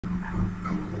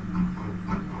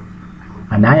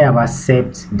and I have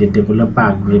accepted the developer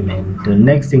agreement, the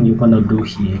next thing you're gonna do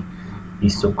here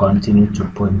is to continue to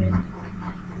payment.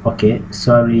 Okay,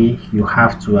 sorry, you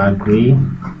have to agree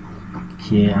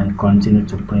here and continue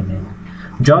to payment.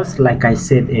 Just like I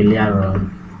said earlier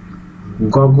on,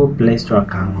 Google Play Store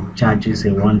account charges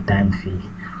a one-time fee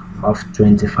of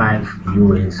 $25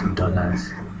 US.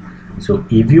 So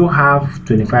if you have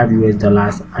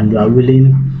 $25 and you are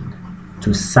willing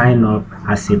to sign up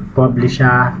as a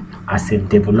publisher, as a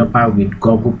developer with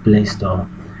Google Play Store,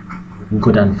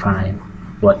 good and fine.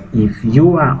 But if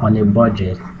you are on a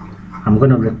budget, I'm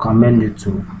going to recommend you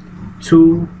to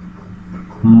two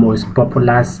most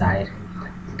popular sites,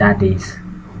 that is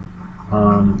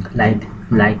like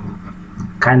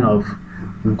kind of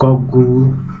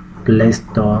Google Play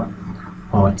Store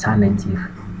alternative.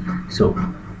 So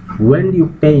when you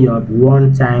pay your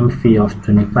one-time fee of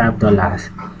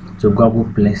 $25 to Google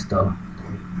Play Store,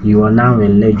 you are now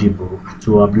eligible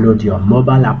to upload your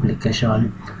mobile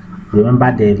application.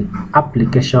 Remember, the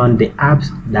application, the apps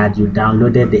that you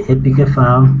downloaded, the APK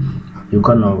file, you're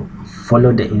gonna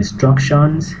follow the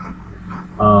instructions.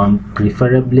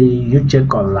 Preferably you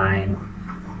check online,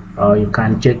 or you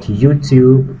can check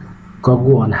YouTube,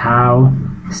 Google on how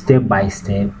step by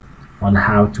step on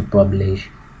how to publish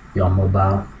your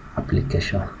mobile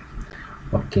application.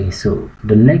 Okay, so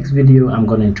the next video I'm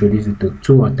going to introduce you to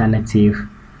two alternatives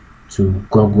to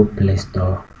Google Play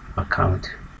Store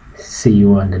account. See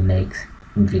you on the next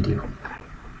video.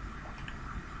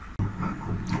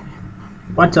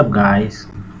 What's up guys,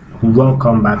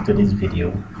 welcome back to this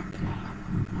video.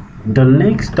 The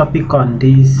next topic on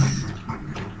this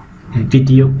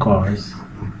video course,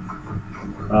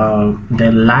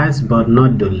 the last but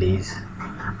not the least,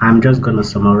 I'm just going to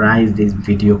summarize this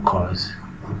video course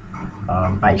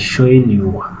by showing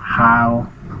you how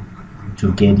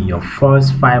to get your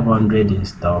first 500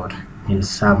 installed in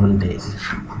 7 days.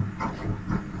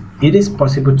 It is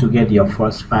possible to get your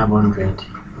first 500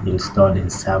 installed in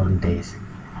 7 days.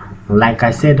 Like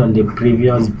I said on the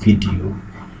previous video,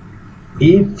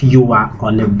 if you are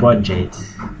on a budget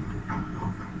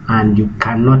and you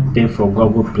cannot pay for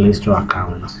Google Play Store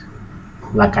account,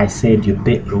 like I said, you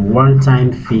pay a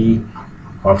one-time fee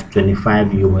of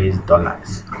 $25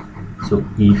 US. So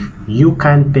if you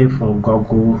can't pay for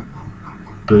Google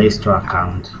Play Store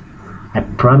account, I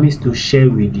promise to share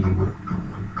with you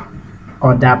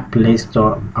other Play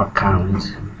Store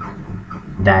accounts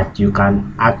that you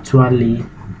can actually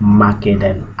market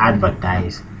and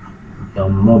advertise your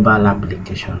mobile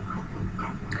application.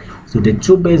 So the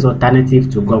two best alternative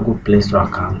to Google Play Store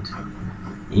account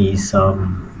is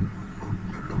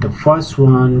the first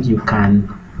one, you can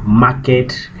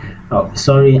market, I'm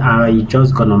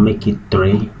just gonna make it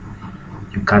 3.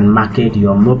 You can market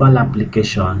your mobile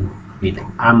application with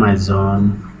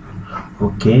Amazon.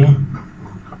 Okay,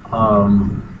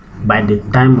 by the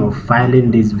time of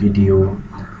filing this video,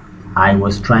 I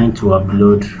was trying to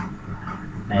upload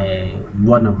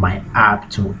one of my app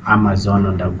to Amazon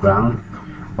Underground,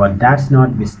 but that's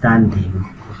notwithstanding,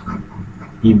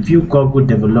 if you Google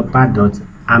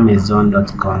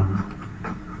developer.amazon.com,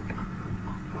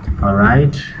 all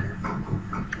right,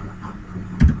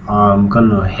 I'm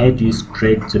gonna head you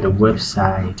straight to the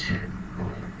website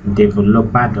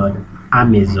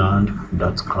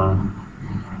developer.amazon.com.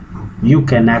 You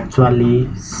can actually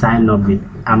sign up with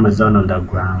Amazon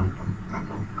Underground.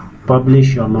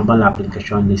 Publish your mobile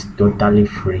application is totally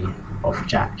free of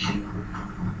charge.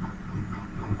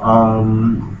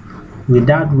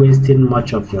 Without wasting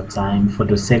much of your time, for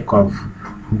the sake of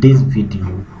this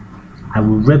video, I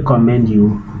would recommend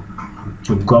you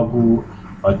to Google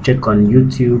or check on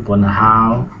YouTube on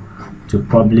how to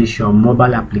publish your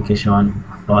mobile application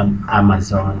on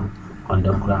Amazon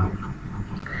Underground.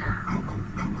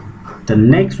 The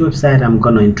next website I'm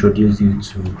going to introduce you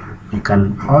to, you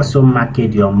can also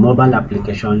market your mobile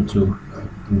application to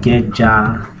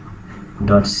getjar.co.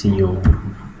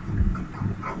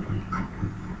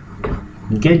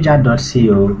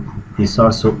 Getjar.co is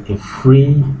also a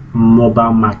free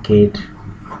mobile market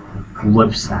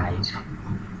website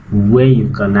where you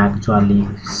can actually,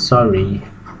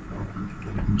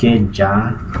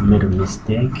 Getjar made a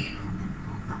mistake.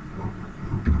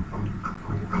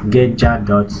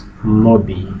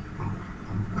 Getjar.mobi.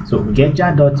 So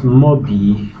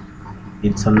Getjar.mobi,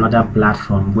 it's another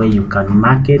platform where you can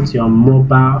market your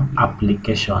mobile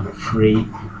application free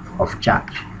of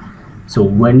charge. So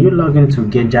when you log into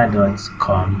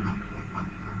Getjar.com,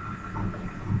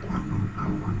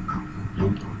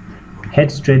 you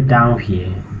head straight down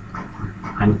here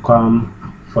and come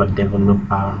for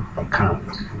developer account.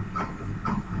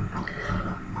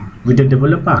 With the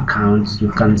developer account,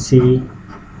 you can see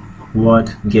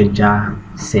what Geja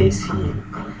says here.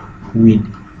 With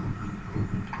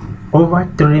over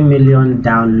 3 million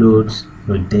downloads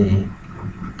a day,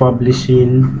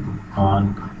 publishing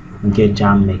on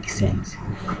Geja makes sense.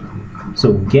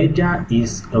 So Geja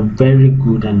is a very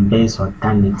good and best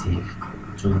alternative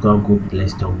to Google Play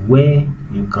Store, where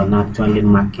you can actually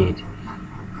market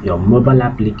your mobile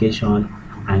application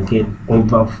and get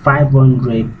over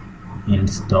 500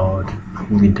 installed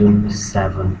within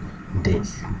 7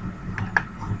 days.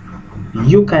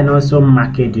 You can also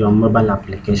market your mobile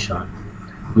application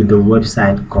with the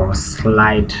website called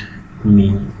slideme.org.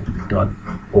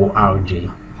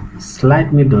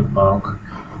 Slideme.org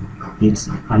is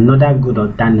another good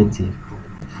alternative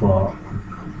for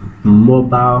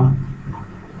mobile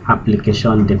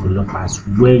application developers,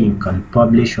 where you can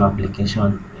publish your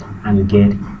application and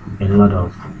get a lot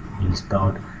of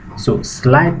installed. So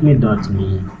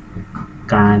slideme.me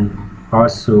can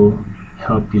also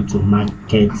help you to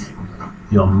market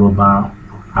your mobile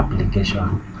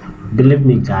application. Believe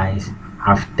me guys,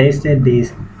 I've tested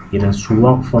this, it has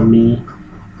worked for me.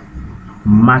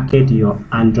 Market your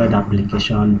Android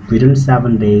application within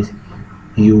 7 days,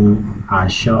 you are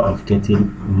sure of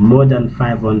getting more than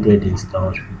 500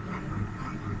 installed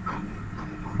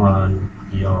on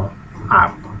your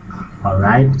app.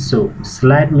 Alright, so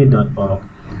slideme.org,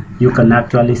 you can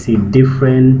actually see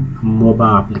different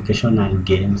mobile application and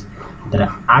games that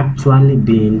are actually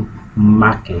being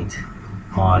marketed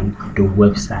on the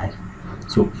website.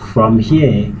 So from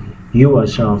here, you are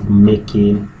sure of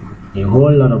making a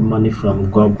whole lot of money from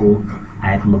Google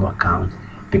Admob account,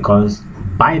 because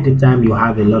by the time you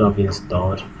have a lot of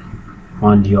installed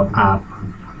on your app,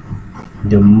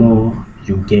 the more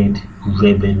you get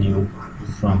revenue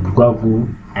from Google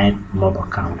Admob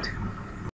account.